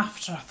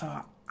after, I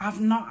thought,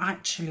 I've not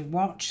actually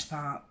watched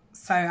that.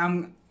 So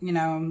I'm, you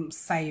know, I'm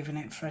saving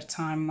it for a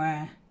time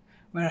where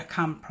I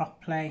can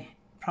properly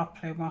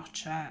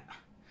watch it.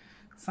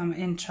 So I'm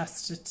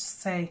interested to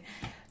see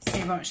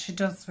what she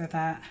does with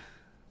it.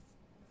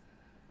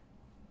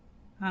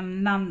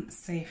 And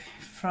Nancy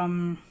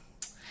from,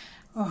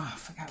 oh, I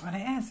forget what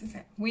it is. Is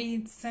it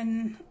Weeds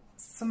and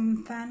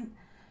something?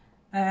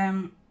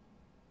 I'll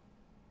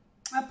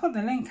put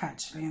the link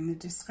actually in the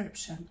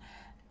description.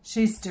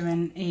 She's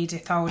doing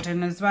Edith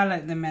Holden as well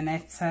at the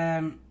minute,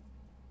 and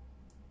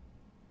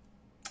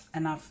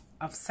I've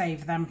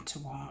saved them to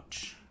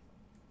watch.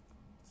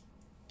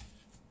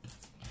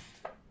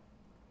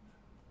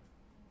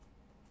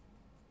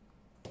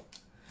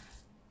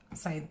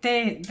 So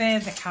they're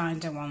the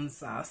kind of ones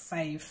that I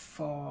save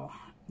for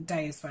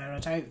days where I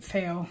don't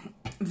feel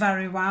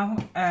very well.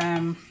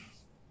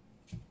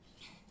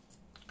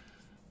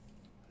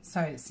 So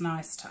it's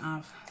nice to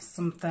have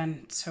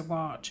something to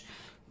watch,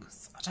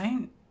 because I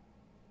don't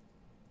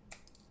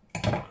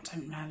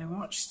really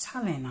watch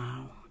telly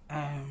now.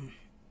 I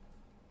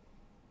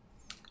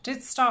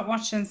did start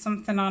watching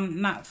something on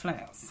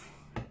Netflix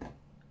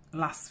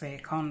last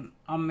week on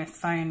my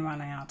phone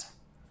when I had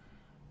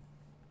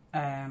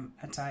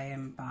a day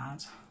in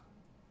bed.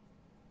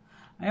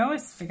 I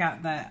always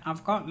forget that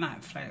I've got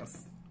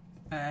Netflix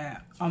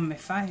on my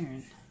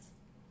phone.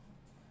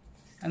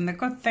 And the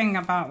good thing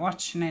about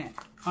watching it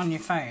on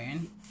your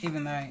phone,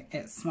 even though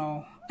it's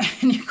small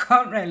and you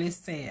can't really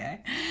see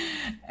it,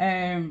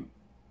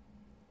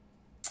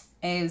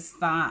 is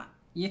that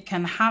you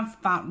can have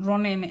that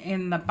running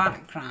in the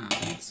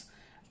background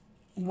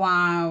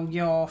while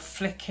you're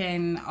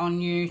flicking on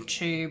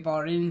YouTube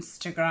or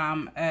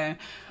Instagram.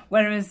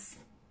 Whereas,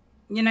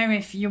 you know,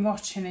 if you're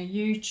watching a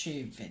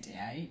YouTube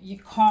video, you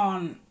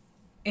can't,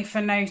 if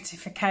a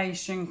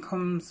notification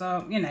comes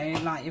up, you know,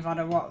 like you've had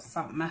a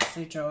WhatsApp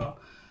message or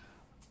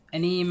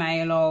an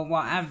email or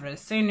whatever,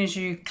 as soon as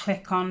you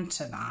click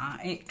onto that,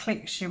 it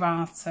clicks you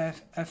out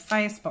of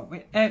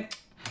Facebook,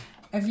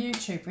 of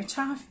YouTube, which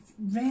I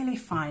really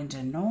find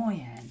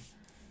annoying.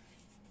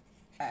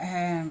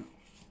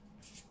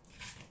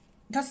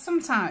 Because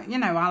sometimes, you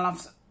know, I'll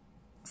have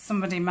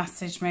somebody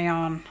message me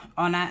on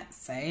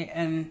Etsy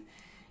and,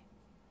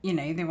 you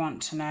know, they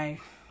want to know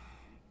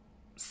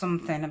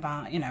something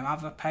about, you know,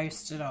 have I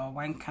posted or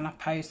when can I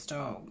post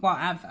or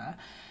whatever.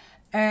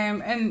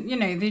 And, you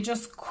know, they're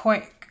just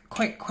quick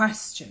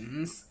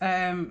questions.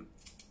 But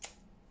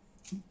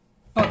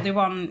they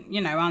want,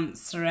 you know,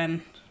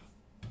 answering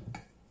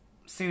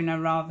sooner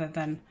rather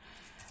than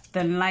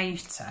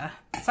later.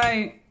 So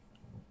I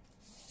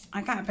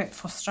get a bit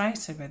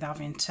frustrated with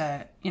having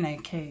to, you know,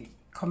 keep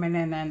coming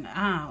in and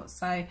out.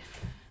 So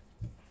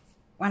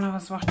when I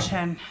was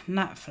watching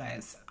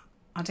Netflix,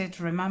 I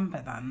did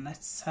remember then that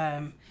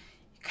you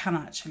can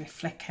actually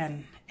flick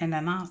in and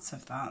out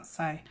of that.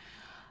 So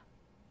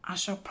I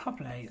shall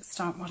probably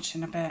start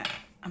watching a bit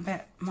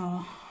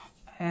more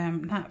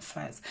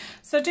Netflix.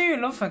 So I do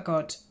love a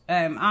good,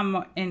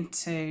 I'm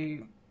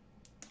into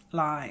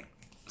like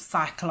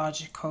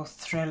psychological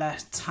thriller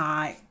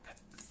type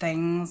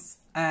things,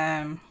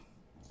 and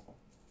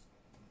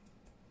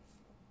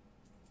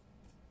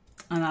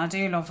I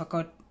do love a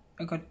good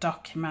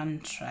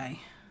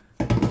documentary.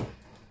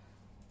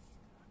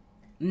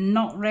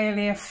 Not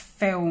really a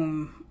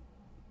film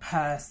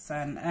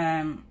person.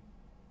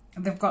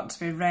 They've got to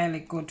be really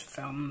good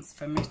films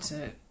for me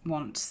to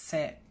want to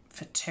sit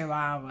for 2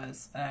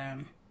 hours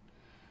and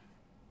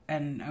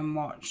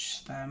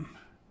watch them.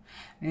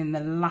 And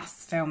the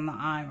last film that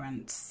I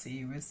went to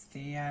see was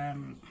the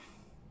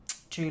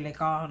Julie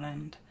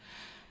Garland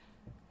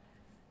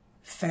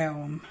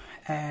film.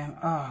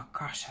 Oh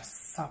gosh, I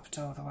sobbed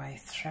all the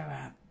way through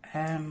it.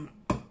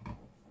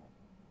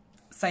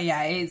 So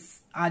yeah,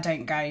 I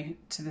don't go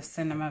to the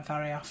cinema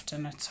very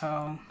often at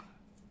all.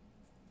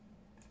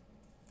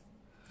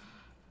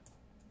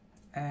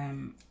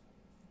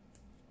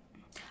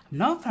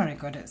 not very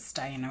good at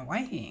staying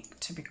awake,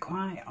 to be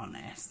quite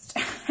honest.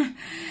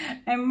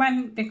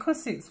 And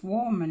because it's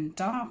warm and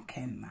dark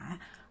in there,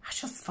 I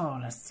just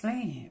fall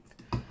asleep.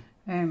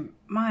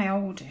 My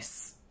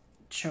oldest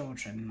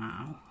children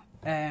now,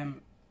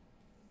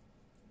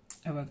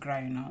 who are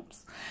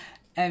grown-ups,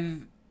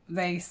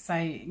 they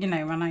say, you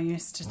know, when I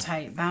used to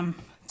take them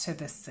to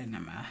the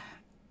cinema,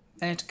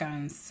 they'd go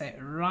and sit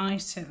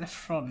right at the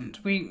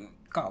front. We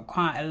got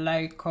quite a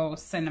local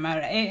cinema.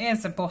 It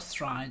is a bus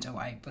ride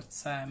away,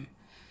 but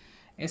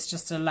it's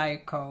just a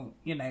local,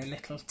 you know,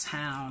 little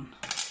town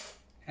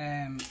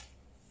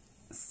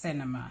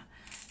cinema.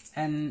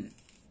 And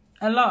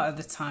a lot of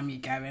the time you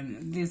go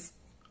in, there's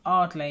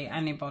hardly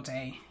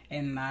anybody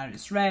in there.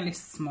 It's really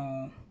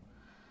small.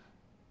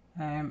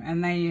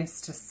 And they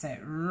used to sit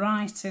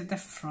right at the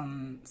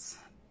front,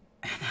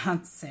 and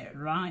I'd sit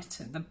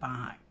right at the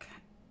back,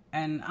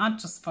 and I'd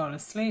just fall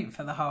asleep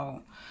for the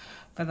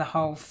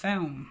whole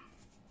film.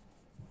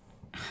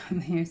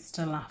 And they used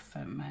to laugh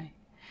at me.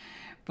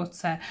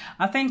 But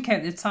I think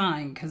at the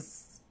time,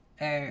 because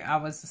I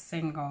was a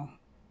single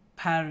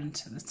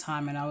parent at the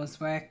time and I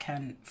was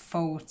working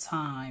full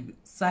time,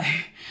 so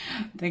I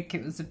think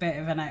it was a bit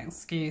of an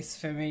excuse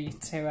for me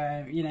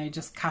to, you know,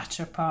 just catch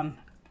up on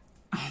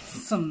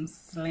some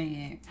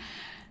sleep.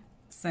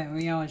 So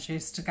we always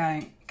used to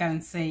go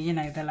and see, you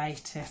know, the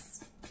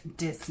latest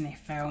Disney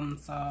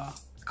films or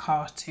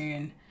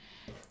cartoon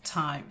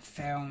type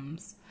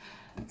films.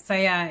 So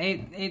yeah,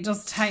 it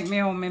does take me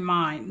on my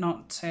mind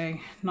not to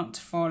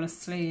fall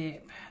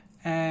asleep.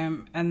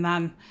 And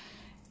then,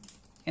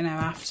 you know,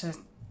 after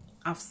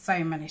I've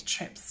so many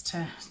trips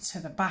to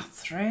the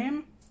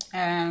bathroom,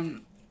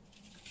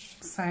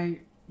 so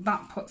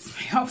that puts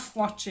me off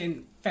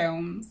watching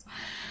films.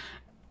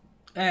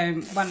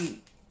 When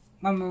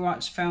we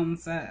watch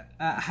films at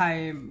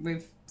home,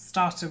 we've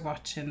started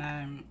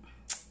watching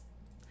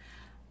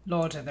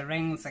Lord of the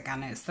Rings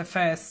again. It's the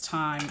first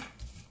time.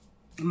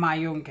 My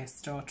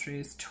youngest daughter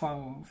is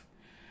 12.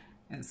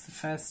 It's the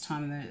first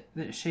time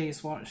that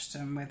she's watched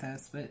them with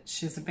us, but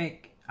she's a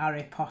big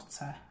Harry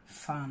Potter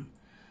fan,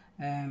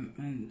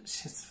 and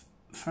she's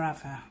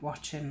forever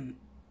watching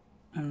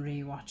and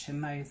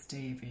re-watching those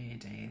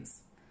DVDs.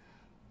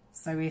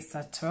 So we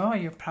said to her, oh,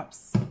 you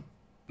perhaps,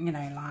 you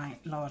know, like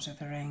Lord of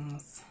the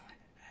Rings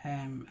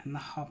and The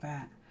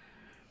Hobbit.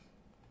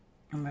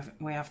 And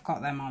we have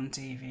got them on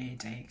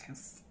DVD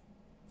because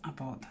I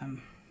bought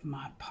them for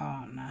my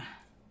partner.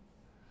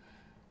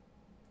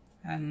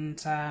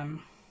 And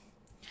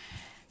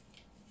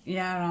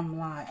yeah, I'm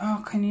like,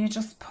 oh, can you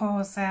just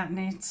pause out,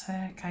 need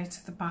to go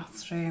to the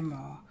bathroom,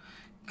 or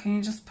can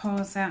you just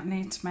pause out,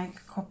 need to make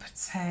a cup of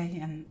tea?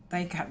 And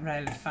they get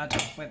really fed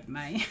up with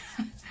me.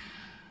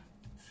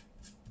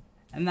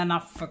 And then I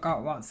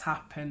forgot what's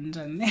happened,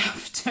 and they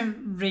have to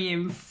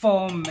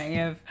re-inform me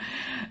of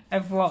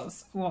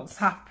what's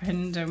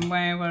happened and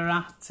where we're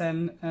at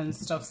and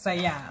stuff. So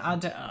yeah, I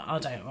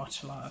don't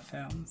watch a lot of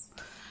films,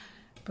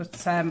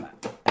 but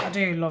I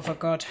do love a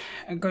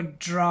good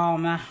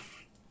drama.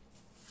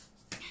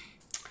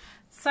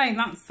 So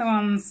that's the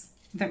ones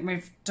that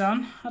we've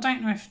done. I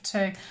don't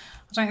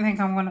think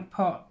I'm going to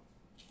put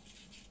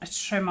a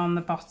trim on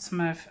the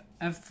bottom of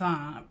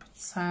that,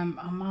 but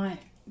I might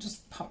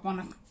just pop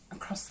one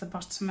across the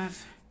bottom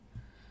of.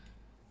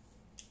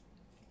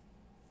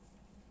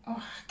 Oh,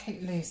 I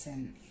keep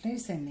losing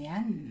the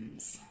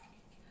ends.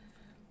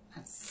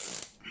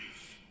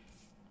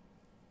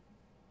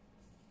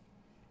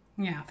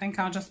 Yeah, I think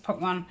I'll just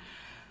put one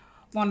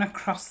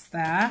across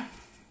there.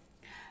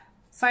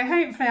 So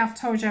hopefully I've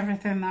told you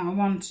everything that I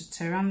wanted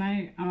to. I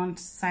know I wanted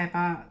to say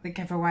about the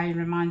giveaway,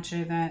 remind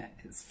you that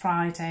it's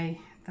Friday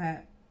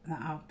that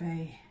I'll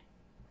be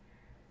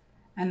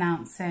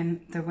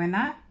announcing the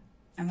winner,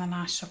 and then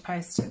I shall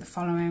post it the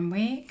following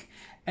week.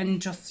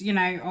 And just, you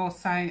know,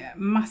 also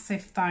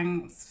massive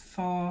thanks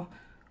for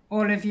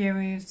all of you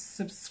who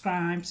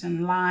subscribed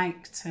and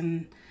liked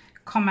and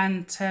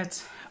commented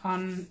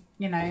on,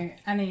 you know,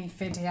 any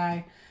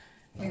video.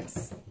 I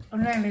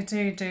really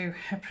do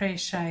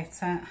appreciate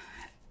it.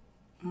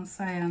 I'll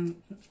say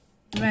I'm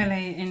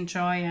really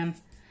enjoying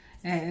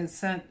it.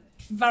 It's a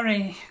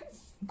very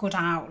good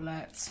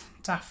outlet,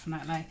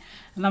 definitely.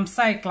 And I'm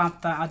so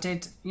glad that I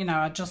did, you know,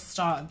 I just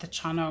started the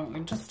channel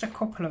just a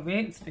couple of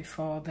weeks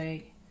before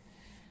the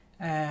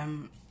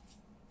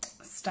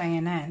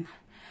staying in.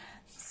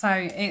 So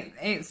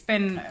it's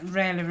been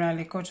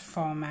really good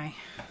for me.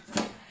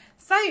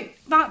 So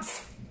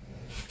that's,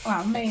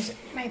 well, made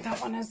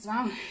that one as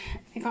well.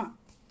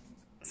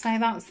 So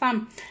that's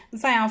them.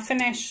 So I'll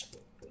finish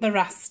the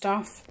rest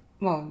off.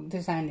 Well,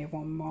 there's only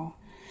one more.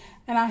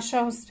 And I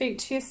shall speak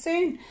to you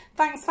soon.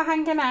 Thanks for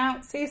hanging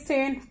out. See you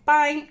soon.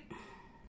 Bye.